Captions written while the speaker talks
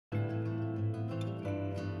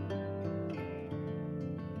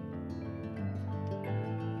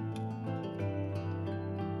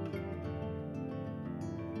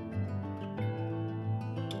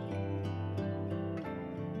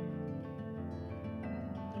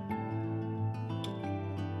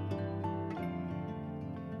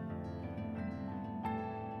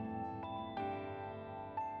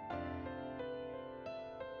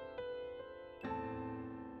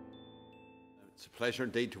It's a pleasure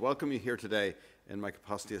indeed to welcome you here today in my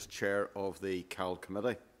capacity as Chair of the CAL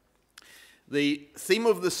Committee. The theme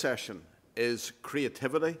of this session is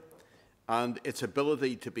creativity and its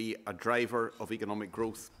ability to be a driver of economic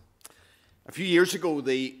growth. A few years ago,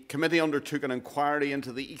 the committee undertook an inquiry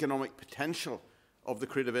into the economic potential of the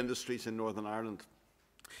creative industries in Northern Ireland.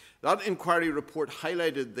 That inquiry report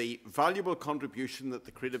highlighted the valuable contribution that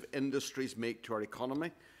the creative industries make to our economy,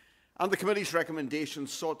 and the committee's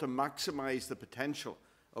recommendations sought to maximise the potential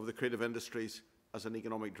of the creative industries as an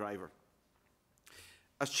economic driver.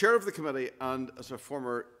 As Chair of the committee and as a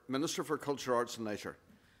former Minister for Culture, Arts and Leisure,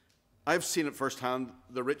 I've seen at first hand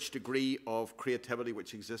the rich degree of creativity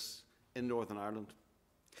which exists in Northern Ireland.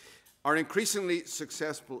 Our increasingly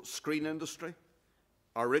successful screen industry,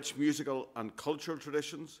 our rich musical and cultural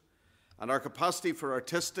traditions, and our capacity for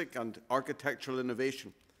artistic and architectural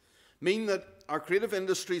innovation mean that our creative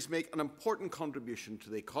industries make an important contribution to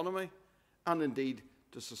the economy and indeed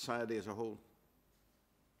to society as a whole.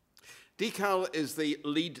 DCAL is the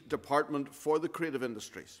lead department for the creative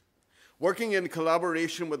industries, working in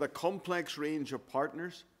collaboration with a complex range of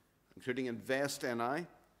partners, including Invest NI,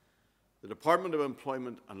 the Department of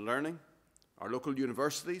Employment and Learning, our local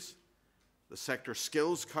universities, the sector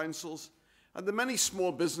skills councils, and the many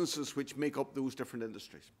small businesses which make up those different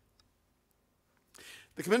industries.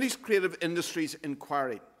 The Committee's Creative Industries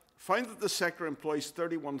Inquiry found that the sector employs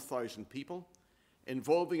 31,000 people,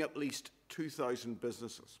 involving at least 2,000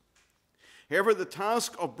 businesses. However, the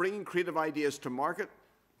task of bringing creative ideas to market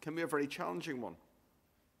can be a very challenging one.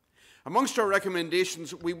 Amongst our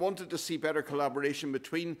recommendations, we wanted to see better collaboration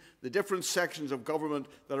between the different sections of government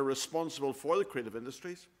that are responsible for the creative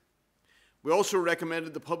industries. We also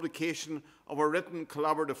recommended the publication of a written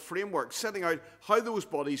collaborative framework setting out how those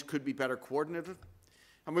bodies could be better coordinated,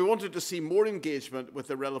 and we wanted to see more engagement with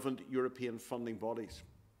the relevant European funding bodies.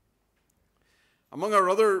 Among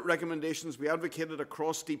our other recommendations, we advocated a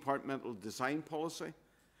cross-departmental design policy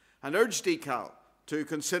and urged DCAL to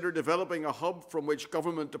consider developing a hub from which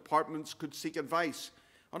government departments could seek advice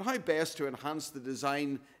on how best to enhance the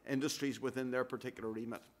design industries within their particular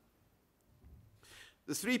remit.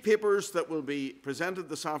 The three papers that will be presented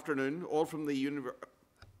this afternoon, all from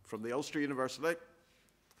the Ulster University,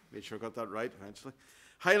 made sure I got that right eventually,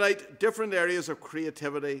 highlight different areas of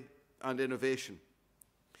creativity and innovation.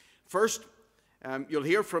 First, you'll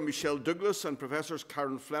hear from Michelle Douglas and Professors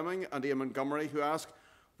Karen Fleming and Ian Montgomery, who ask,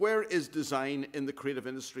 where is design in the creative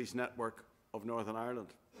industries network of Northern Ireland?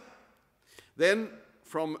 Then,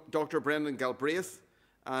 from Dr. Brendan Galbraith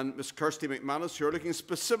and Ms. Kirsty McManus, who are looking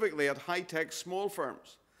specifically at high-tech small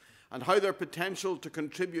firms and how their potential to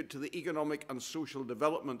contribute to the economic and social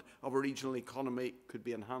development of a regional economy could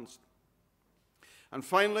be enhanced. And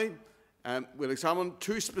finally, we'll examine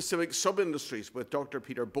two specific sub-industries with Dr.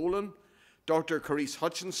 Peter Boland, Dr. Carice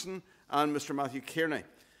Hutchinson and Mr. Matthew Kearney,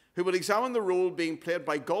 who will examine the role being played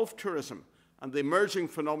by golf tourism and the emerging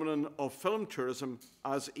phenomenon of film tourism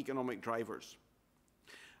as economic drivers.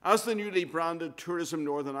 As the newly branded Tourism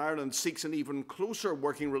Northern Ireland seeks an even closer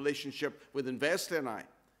working relationship with Invest NI,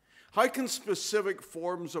 how can specific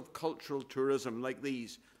forms of cultural tourism like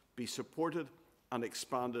these be supported and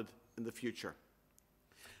expanded in the future?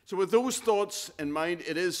 So with those thoughts in mind,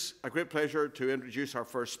 it is a great pleasure to introduce our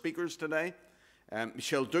first speakers today,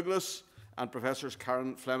 Michelle Douglas and Professors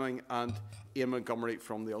Karen Fleming and Ian Montgomery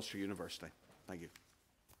from the Ulster University. Thank you.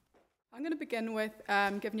 I'm going to begin with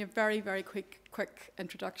giving you a very, very quick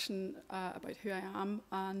introduction about who I am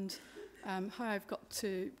and how I've got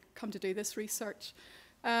to come to do this research.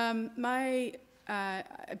 I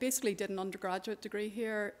basically did an undergraduate degree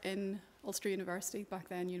here in Ulster University, back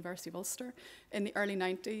then University of Ulster, in the early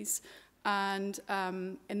 90s. And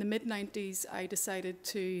in the mid-90s, I decided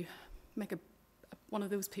to make one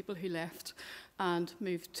of those people who left and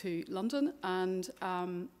moved to London and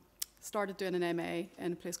started doing an MA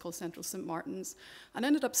in a place called Central St Martin's and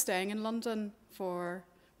ended up staying in London for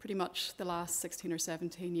pretty much the last 16 or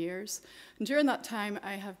 17 years. And during that time,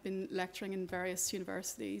 I have been lecturing in various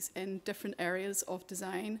universities in different areas of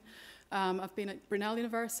design. I've been at Brunel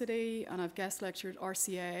University and I've guest lectured at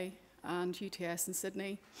RCA and UTS in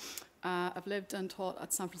Sydney. I've lived and taught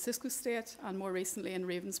at San Francisco State and more recently in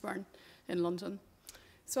Ravensbourne in London.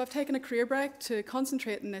 So I've taken a career break to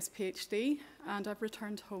concentrate on this PhD and I've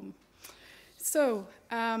returned home. So,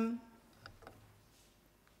 the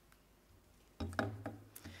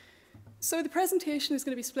presentation is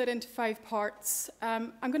going to be split into 5 parts.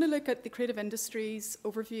 I'm going to look at the creative industries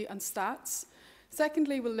overview and stats.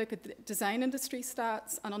 Secondly, we'll look at the design industry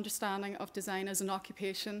stats and understanding of design as an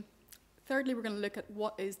occupation. Thirdly, we're going to look at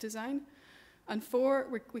what is design. And 4,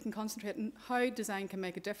 we can concentrate on how design can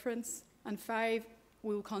make a difference And 5,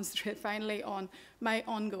 we will concentrate finally on my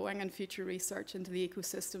ongoing and future research into the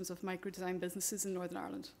ecosystems of microdesign businesses in Northern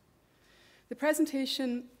Ireland. The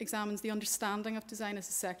presentation examines the understanding of design as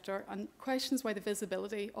a sector and questions why the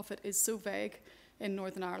visibility of it is so vague in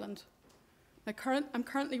Northern Ireland. Now, I'm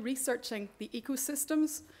currently researching the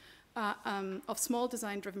ecosystems of small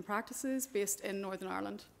design-driven practices based in Northern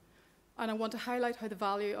Ireland. And I want to highlight how the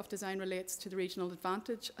value of design relates to the regional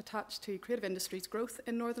advantage attached to creative industries' growth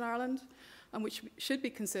in Northern Ireland, and which should be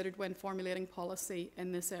considered when formulating policy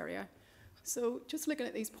in this area. So just looking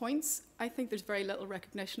at these points, I think there's very little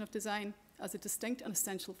recognition of design as a distinct and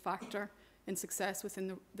essential factor in success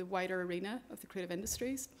within the wider arena of the creative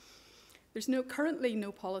industries. There's currently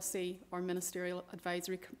no policy or ministerial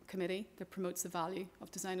advisory committee that promotes the value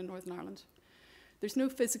of design in Northern Ireland. There's no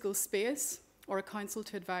physical space or a council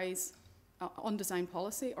to advise on design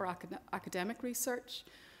policy or academic research.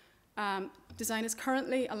 Design is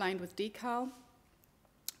currently aligned with DECAL,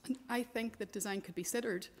 and I think that design could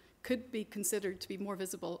be considered to be more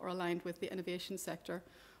visible or aligned with the innovation sector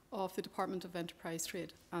of the Department of Enterprise,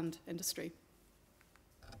 Trade and Industry.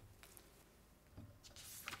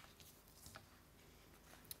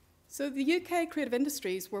 So the UK creative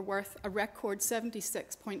industries were worth a record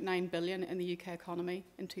 76.9 billion in the UK economy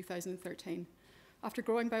in 2013, after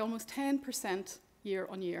growing by almost 10% year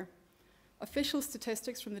on year. Official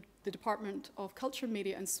statistics from the Department of Culture,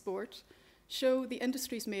 Media and Sport show the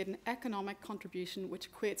industries made an economic contribution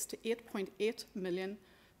which equates to 8.8 million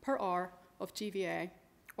per hour of GVA,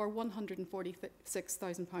 or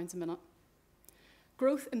 £146,000 a minute.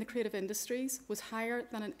 Growth in the creative industries was higher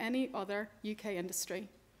than in any other UK industry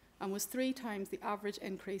and was 3 times the average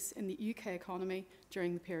increase in the UK economy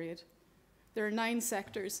during the period. There are 9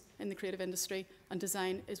 sectors in the creative industry, and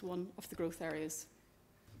design is one of the growth areas.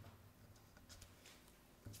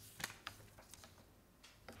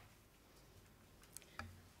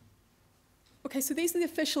 Okay, so these are the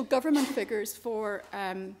official government figures for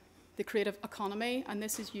the creative economy, and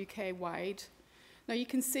this is UK-wide. Now you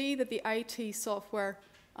can see that the IT software,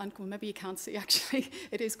 and well, maybe you can't see actually,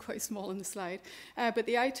 it is quite small in the slide, but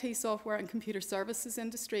the IT software and computer services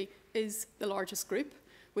industry is the largest group,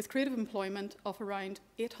 with creative employment of around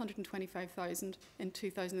 825,000 in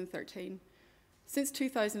 2013. Since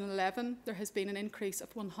 2011, there has been an increase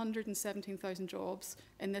of 117,000 jobs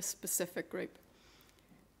in this specific group.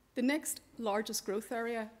 The next largest growth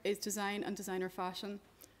area is design and designer fashion,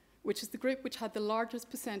 which is the group which had the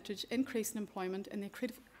largest percentage increase in employment in the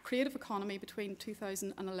creative economy between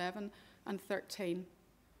 2011 and 2013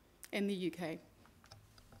 in the UK.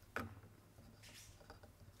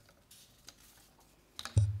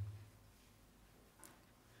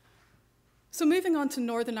 So moving on to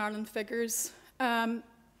Northern Ireland figures,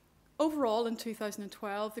 overall in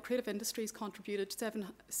 2012, the creative industries contributed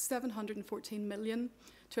 714 million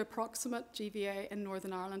to approximate GVA in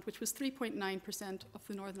Northern Ireland, which was 3.9% of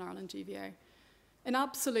the Northern Ireland GVA. In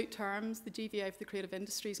absolute terms, the GVA of the creative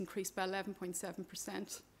industries increased by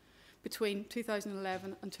 11.7% between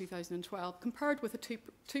 2011 and 2012, compared with a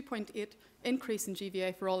 2.8% increase in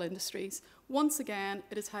GVA for all industries. Once again,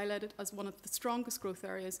 it is highlighted as one of the strongest growth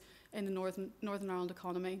areas in the Northern Ireland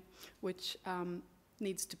economy, which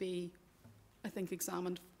needs to be, I think,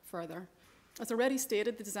 examined further. As already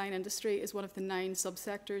stated, the design industry is one of the 9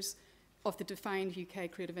 subsectors of the defined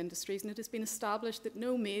UK creative industries, and it has been established that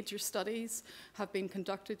no major studies have been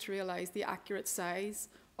conducted to realise the accurate size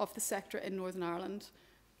of the sector in Northern Ireland.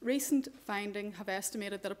 Recent findings have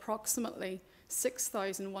estimated that approximately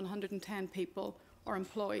 6,110 people are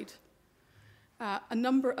employed. A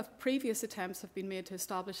number of previous attempts have been made to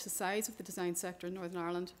establish the size of the design sector in Northern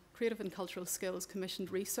Ireland. Creative and Cultural Skills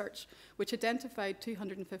commissioned research which identified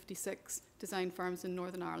 256 design firms in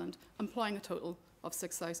Northern Ireland, employing a total of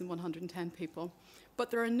 6,110 people. But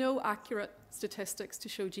there are no accurate statistics to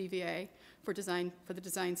show GVA for the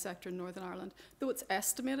design sector in Northern Ireland, though it's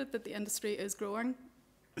estimated that the industry is growing.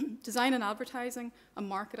 Design and advertising and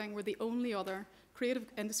marketing were the only other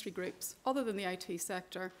creative industry groups, other than the IT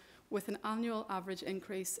sector, with an annual average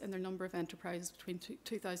increase in their number of enterprises between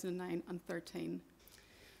 2009 and 2013.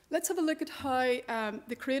 Let's have a look at how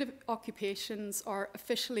the creative occupations are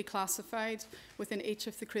officially classified within each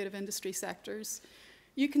of the creative industry sectors.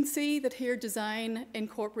 You can see that here design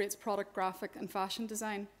incorporates product, graphic and fashion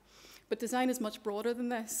design. But design is much broader than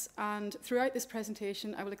this, and throughout this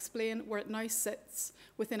presentation I will explain where it now sits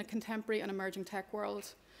within a contemporary and emerging tech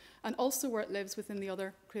world, and also where it lives within the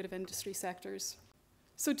other creative industry sectors.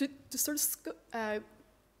 So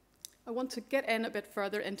I want to get in a bit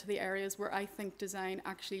further into the areas where I think design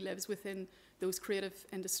actually lives within those creative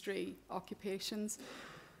industry occupations.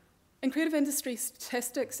 In creative industry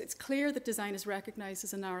statistics, it's clear that design is recognised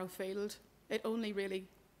as a narrow field. It only really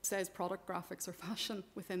says product graphics or fashion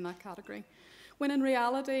within that category, when in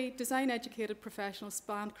reality, design-educated professionals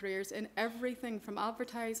span careers in everything from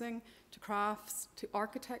advertising to crafts to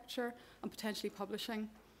architecture and potentially publishing.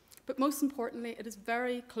 But most importantly, it is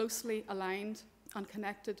very closely aligned and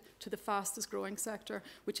connected to the fastest growing sector,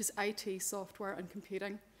 which is IT, software and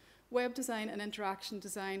computing. Web design and interaction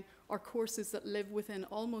design are courses that live within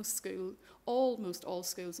almost all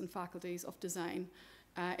schools and faculties of design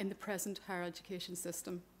in the present higher education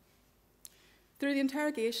system. Through the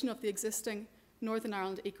interrogation of the existing Northern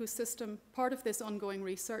Ireland ecosystem, part of this ongoing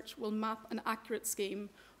research will map an accurate scheme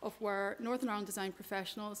of where Northern Ireland design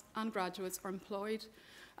professionals and graduates are employed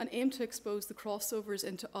and aim to expose the crossovers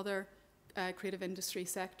into other creative industry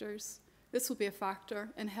sectors. This will be a factor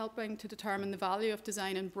in helping to determine the value of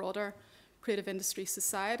design in broader creative industry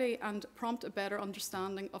society and prompt a better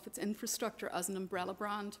understanding of its infrastructure as an umbrella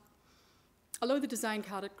brand. Although the design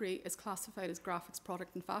category is classified as graphics,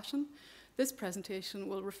 product and fashion, this presentation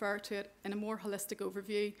will refer to it in a more holistic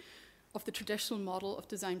overview of the traditional model of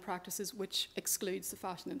design practices which excludes the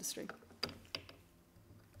fashion industry.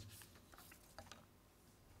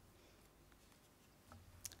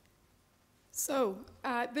 So,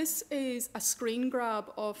 this is a screen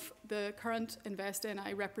grab of the current Invest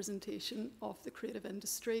NI representation of the creative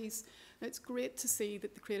industries. And it's great to see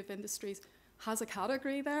that the creative industries has a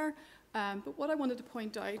category there. But what I wanted to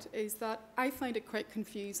point out is that I find it quite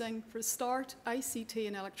confusing. For a start, ICT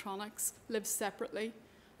and electronics live separately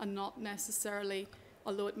and not necessarily,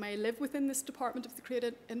 although it may live within this department of the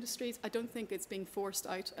creative industries, I don't think it's being forced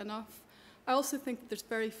out enough. I also think that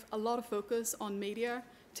there's a lot of focus on media,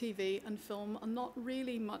 TV and film, and not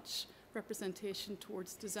really much representation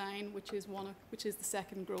towards design, which is the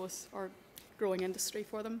second growing industry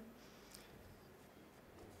for them.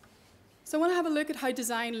 So I want to have a look at how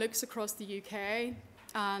design looks across the UK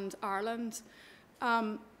and Ireland.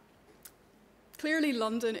 Clearly,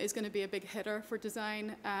 London is going to be a big hitter for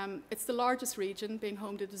design. It's the largest region, being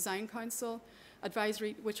home to Design Council,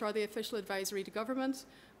 which are the official advisory to government,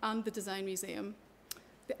 and the Design Museum.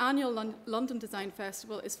 The annual London Design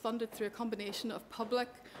Festival is funded through a combination of public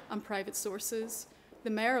and private sources. The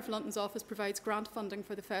Mayor of London's office provides grant funding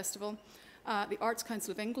for the festival. The Arts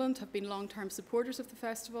Council of England have been long-term supporters of the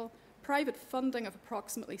festival. Private funding of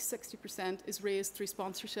approximately 60% is raised through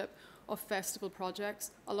sponsorship of festival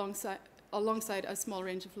projects, alongside a small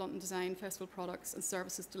range of London Design Festival products and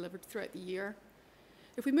services delivered throughout the year.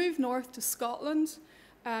 If we move north to Scotland,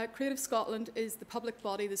 Creative Scotland is the public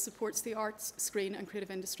body that supports the arts, screen and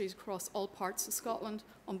creative industries across all parts of Scotland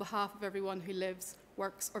on behalf of everyone who lives,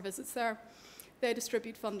 works or visits there. They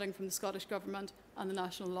distribute funding from the Scottish Government and the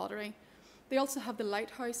National Lottery. They also have the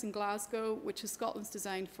Lighthouse in Glasgow, which is Scotland's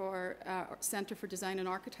Centre for Design and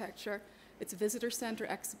Architecture. It's a visitor centre,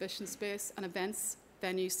 exhibition space and events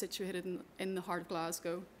venue situated in the heart of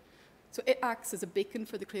Glasgow. So it acts as a beacon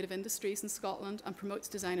for the creative industries in Scotland and promotes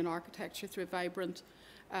design and architecture through a vibrant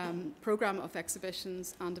programme of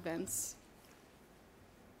exhibitions and events.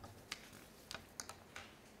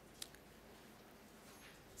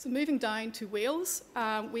 So moving down to Wales,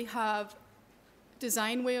 we have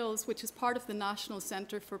Design Wales, which is part of the National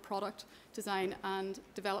Centre for Product Design and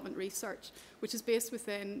Development Research, which is based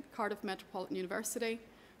within Cardiff Metropolitan University.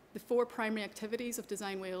 The 4 primary activities of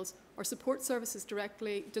Design Wales are support services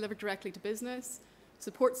delivered directly to business,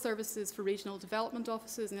 support services for regional development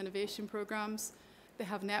offices and innovation programmes. They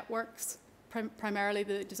have networks, primarily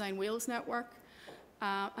the Design Wales network,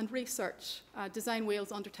 and research. Design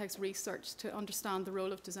Wales undertakes research to understand the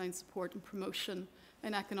role of design support and promotion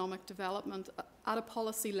in economic development at a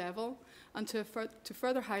policy level and to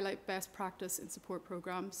further highlight best practice in support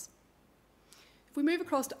programmes. If we move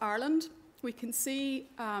across to Ireland, we can see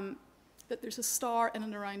that there's a star in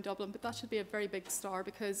and around Dublin, but that should be a very big star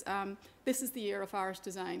because this is the year of Irish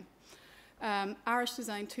Design. Irish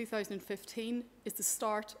Design 2015 is the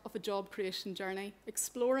start of a job creation journey,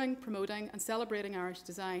 exploring, promoting and celebrating Irish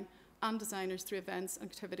design and designers through events and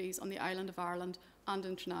activities on the island of Ireland and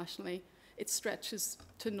internationally. It stretches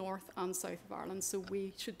to north and south of Ireland, so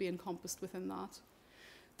we should be encompassed within that.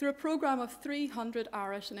 Through a programme of 300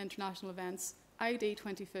 Irish and international events, ID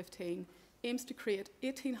 2015 aims to create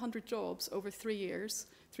 1,800 jobs over 3 years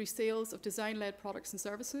through sales of design-led products and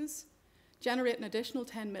services, generate an additional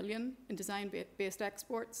 10 million in design-based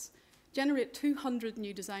exports, generate 200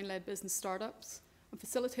 new design-led business startups, and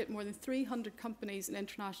facilitate more than 300 companies in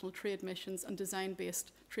international trade missions and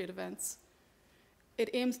design-based trade events. It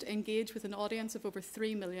aims to engage with an audience of over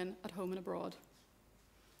 3 million at home and abroad.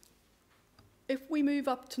 If we move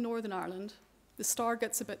up to Northern Ireland, the star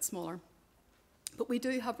gets a bit smaller. But we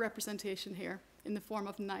do have representation here in the form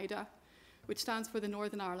of NIDA, which stands for the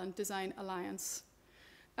Northern Ireland Design Alliance.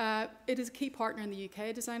 It is a key partner in the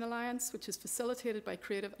UK Design Alliance, which is facilitated by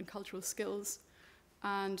Creative and Cultural Skills,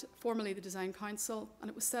 and formerly the Design Council, and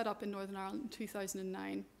it was set up in Northern Ireland in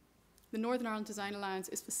 2009. The Northern Ireland Design Alliance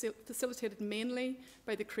is facilitated mainly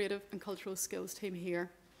by the Creative and Cultural Skills team here.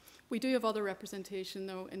 We do have other representation,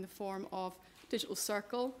 though, in the form of Digital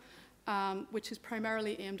Circle, which is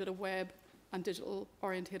primarily aimed at a web and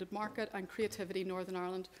digital-orientated market, and Creativity Northern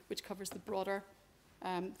Ireland, which covers the broader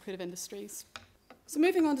creative industries. So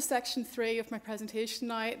moving on to section 3 of my presentation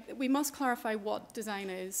now, we must clarify what design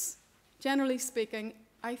is. Generally speaking,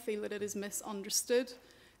 I feel that it is misunderstood.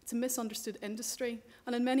 It's a misunderstood industry,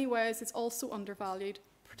 and in many ways it's also undervalued,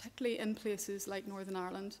 particularly in places like Northern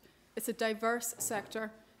Ireland. It's a diverse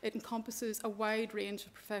sector. It encompasses a wide range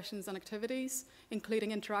of professions and activities,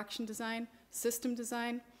 including interaction design, system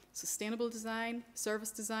design, sustainable design, service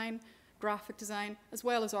design, graphic design, as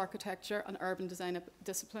well as architecture and urban design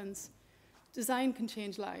disciplines. Design can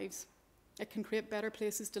change lives. It can create better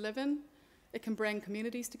places to live in. It can bring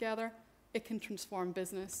communities together. It can transform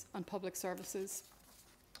business and public services.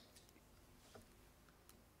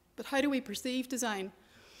 But how do we perceive design?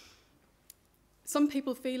 Some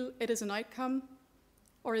people feel it is an outcome,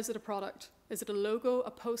 or is it a product? Is it a logo,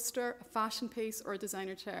 a poster, a fashion piece, or a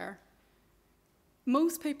designer chair?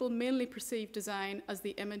 Most people mainly perceive design as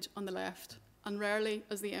the image on the left, and rarely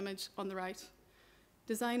as the image on the right.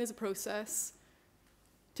 Design is a process.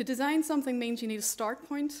 To design something means you need a start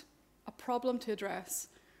point, a problem to address,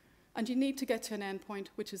 and you need to get to an end point,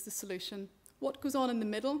 which is the solution. What goes on in the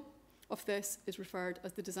middle of this is referred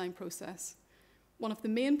as the design process. One of the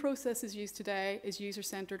main processes used today is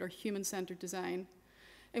user-centered or human-centered design,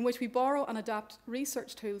 in which we borrow and adapt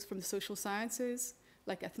research tools from the social sciences,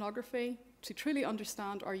 like ethnography, to truly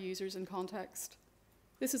understand our users in context.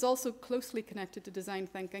 This is also closely connected to design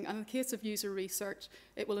thinking, and in the case of user research,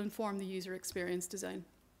 it will inform the user experience design.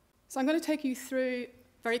 So I'm going to take you through,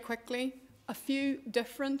 very quickly, a few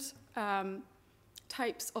different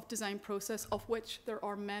types of design process, of which there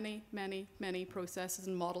are many, many, many processes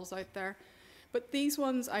and models out there. But these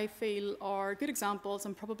ones, I feel, are good examples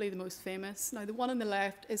and probably the most famous. Now, the one on the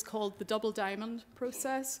left is called the double diamond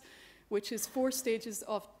process, which is 4 stages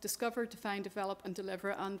of discover, define, develop, and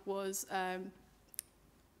deliver, and was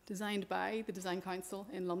designed by the Design Council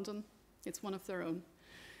in London. It's one of their own.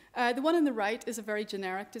 The one on the right is a very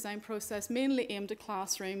generic design process, mainly aimed at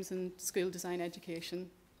classrooms and school design education.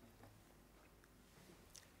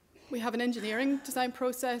 We have an engineering design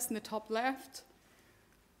process in the top left.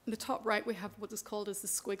 In the top right, we have what is called as the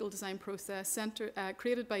squiggle design process,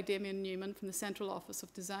 created by Damien Newman from the Central Office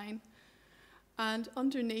of Design. And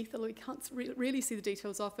underneath, although we can't really see the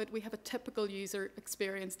details of it, we have a typical user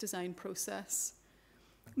experience design process.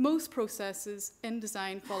 Most processes in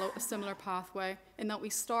design follow a similar pathway in that we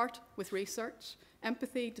start with research,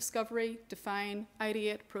 empathy, discovery, define,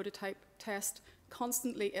 ideate, prototype, test,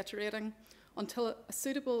 constantly iterating until a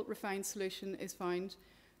suitable refined solution is found.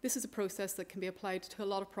 This is a process that can be applied to a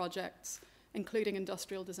lot of projects, including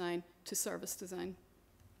industrial design to service design.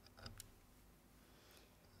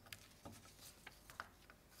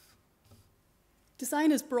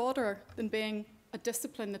 Design is broader than being a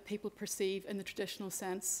discipline that people perceive in the traditional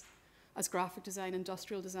sense as graphic design,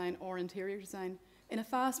 industrial design, or interior design. In a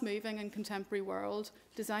fast-moving and contemporary world,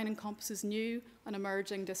 design encompasses new and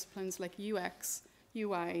emerging disciplines like UX,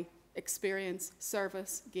 UI, experience,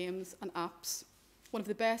 service, games, and apps. One of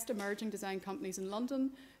the best emerging design companies in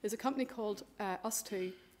London is a company called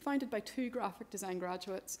Us2, founded by 2 graphic design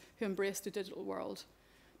graduates who embraced a digital world.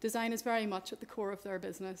 Design is very much at the core of their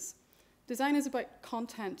business. Design is about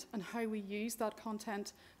content and how we use that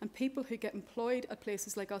content, and people who get employed at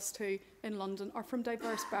places like Us2 in London are from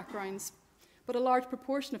diverse backgrounds, but a large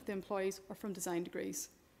proportion of the employees are from design degrees.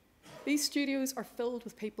 These studios are filled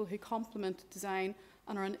with people who complement design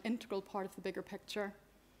and are an integral part of the bigger picture.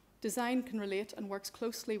 Design can relate and works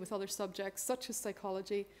closely with other subjects such as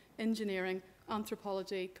psychology, engineering,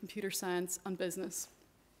 anthropology, computer science, and business.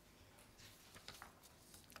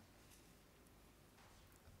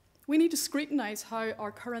 We need to scrutinise how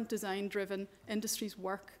our current design-driven industries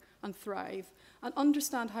work and thrive, and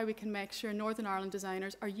understand how we can make sure Northern Ireland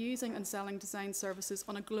designers are using and selling design services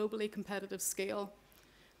on a globally competitive scale.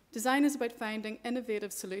 Design is about finding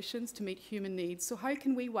innovative solutions to meet human needs, so how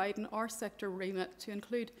can we widen our sector remit to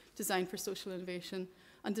include design for social innovation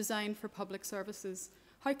and design for public services?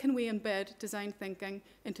 How can we embed design thinking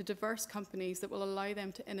into diverse companies that will allow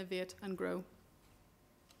them to innovate and grow?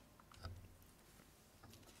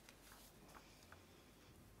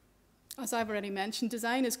 As I've already mentioned,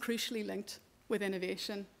 design is crucially linked with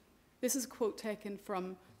innovation. This is a quote taken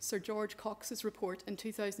from Sir George Cox's report in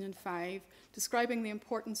 2005, describing the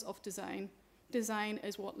importance of design. Design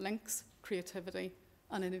is what links creativity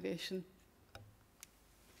and innovation.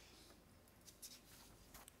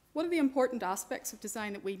 What are the important aspects of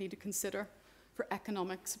design that we need to consider for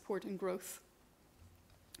economic support and growth?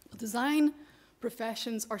 Design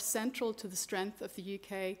professions are central to the strength of the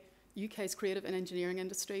UK's creative and engineering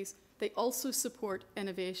industries. They also support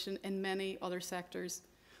innovation in many other sectors.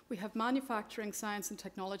 We have manufacturing, science and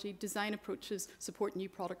technology, design approaches support new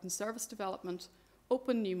product and service development,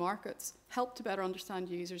 open new markets, help to better understand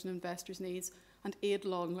users' and investors' needs, and aid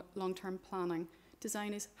long-term planning.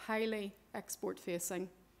 Design is highly export-facing.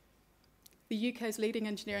 The UK's leading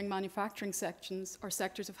engineering manufacturing sections are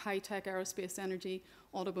sectors of high-tech, aerospace, energy,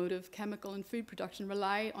 automotive, chemical and food production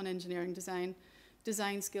rely on engineering design,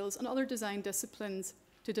 design skills and other design disciplines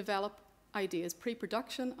to develop ideas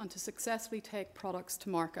pre-production and to successfully take products to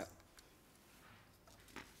market.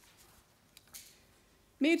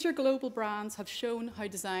 Major global brands have shown how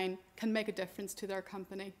design can make a difference to their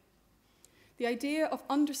company. The idea of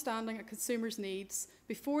understanding a consumer's needs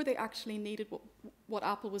before they actually needed what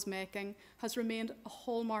Apple was making has remained a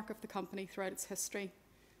hallmark of the company throughout its history.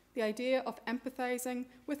 The idea of empathizing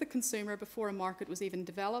with the consumer before a market was even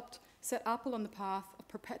developed set Apple on the path of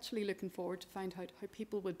perpetually looking forward to find out how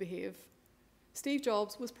people would behave. Steve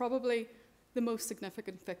Jobs was probably the most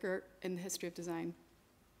significant figure in the history of design.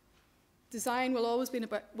 Design will always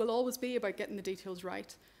be about getting the details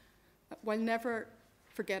right, while never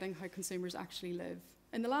forgetting how consumers actually live.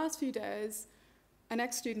 In the last few days, an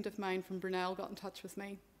ex-student of mine from Brunel got in touch with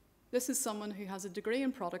me. This is someone who has a degree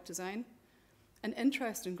in product design, an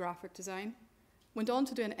interest in graphic design, went on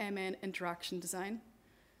to do an MA in interaction design,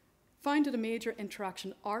 founded a major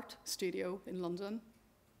interaction art studio in London,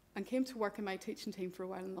 and came to work in my teaching team for a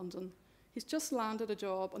while in London. He's just landed a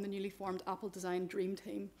job on the newly formed Apple Design Dream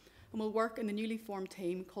Team and will work in the newly formed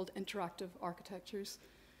team called Interactive Architectures.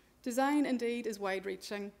 Design, indeed, is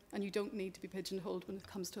wide-reaching, and you don't need to be pigeonholed when it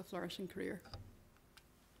comes to a flourishing career.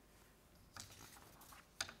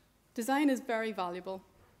 Design is very valuable.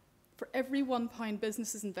 For every £1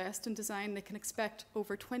 businesses invest in design, they can expect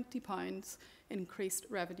over £20 in increased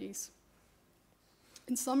revenues.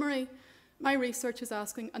 In summary, my research is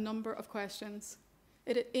asking a number of questions.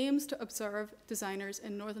 It aims to observe designers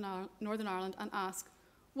in Northern Ireland and ask,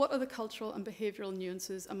 what are the cultural and behavioural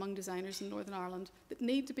nuances among designers in Northern Ireland that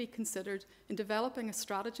need to be considered in developing a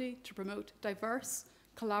strategy to promote diverse,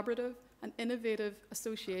 collaborative and innovative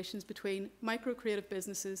associations between micro-creative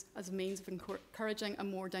businesses as a means of encouraging a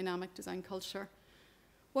more dynamic design culture?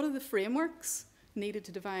 What are the frameworks needed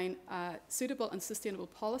to define a suitable and sustainable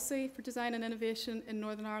policy for design and innovation in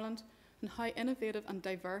Northern Ireland? And how innovative and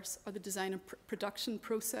diverse are the design and production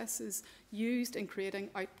processes used in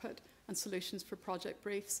creating output and solutions for project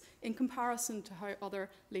briefs in comparison to how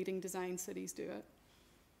other leading design cities do it?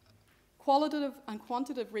 Qualitative and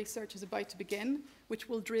quantitative research is about to begin, which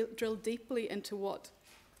will drill deeply into what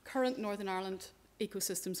current Northern Ireland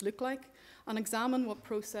ecosystems look like and examine what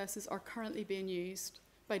processes are currently being used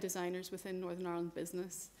by designers within Northern Ireland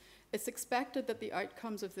business. It's expected that the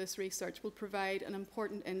outcomes of this research will provide an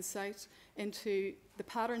important insight into the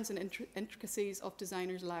patterns and intricacies of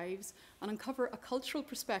designers' lives and uncover a cultural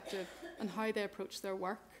perspective on how they approach their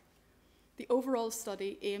work. The overall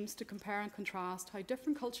study aims to compare and contrast how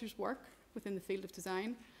different cultures work within the field of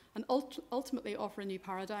design and ultimately offer a new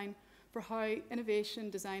paradigm for how innovation,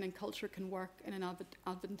 design and culture can work in an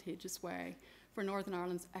advantageous way for Northern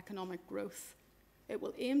Ireland's economic growth. It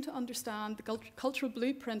will aim to understand the cultural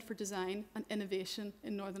blueprint for design and innovation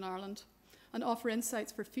in Northern Ireland and offer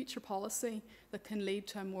insights for future policy that can lead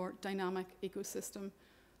to a more dynamic ecosystem.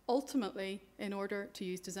 Ultimately, in order to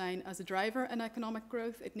use design as a driver in economic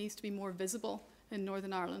growth, it needs to be more visible in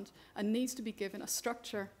Northern Ireland and needs to be given a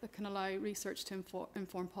structure that can allow research to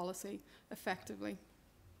inform policy effectively.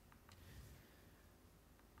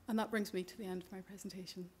 And that brings me to the end of my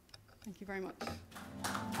presentation. Thank you very much.